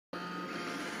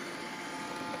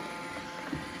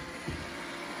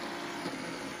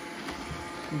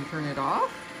Can you turn it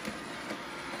off?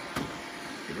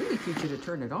 They really teach you to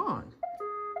turn it on.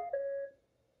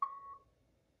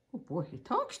 Oh boy, it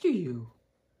talks to you.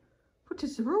 What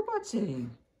is the robot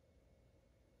saying?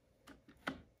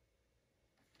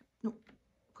 No,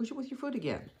 push it with your foot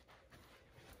again.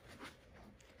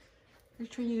 They're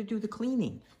trying you to do the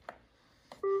cleaning.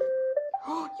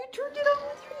 Oh, you turned it on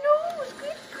with your nose.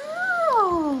 Good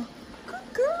girl.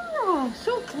 Good girl.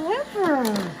 So clever.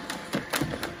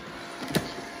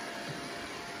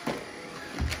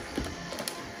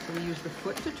 So we use the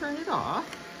foot to turn it off.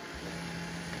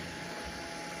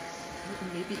 You can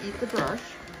maybe eat the brush.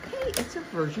 Hey, it's a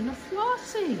version of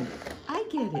flossing. I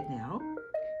get it now.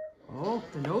 Oh,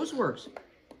 the nose works.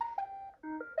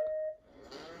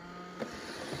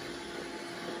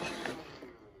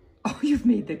 Oh, you've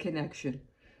made the connection.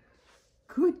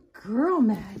 Good girl,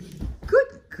 Maddie.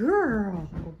 Good girl.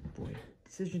 Oh boy,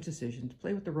 decisions.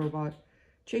 Play with the robot,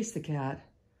 chase the cat.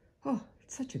 Oh,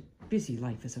 it's such a busy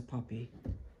life as a puppy.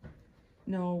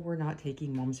 No, we're not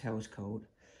taking Mom's house coat.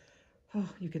 Oh,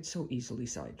 you get so easily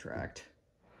sidetracked.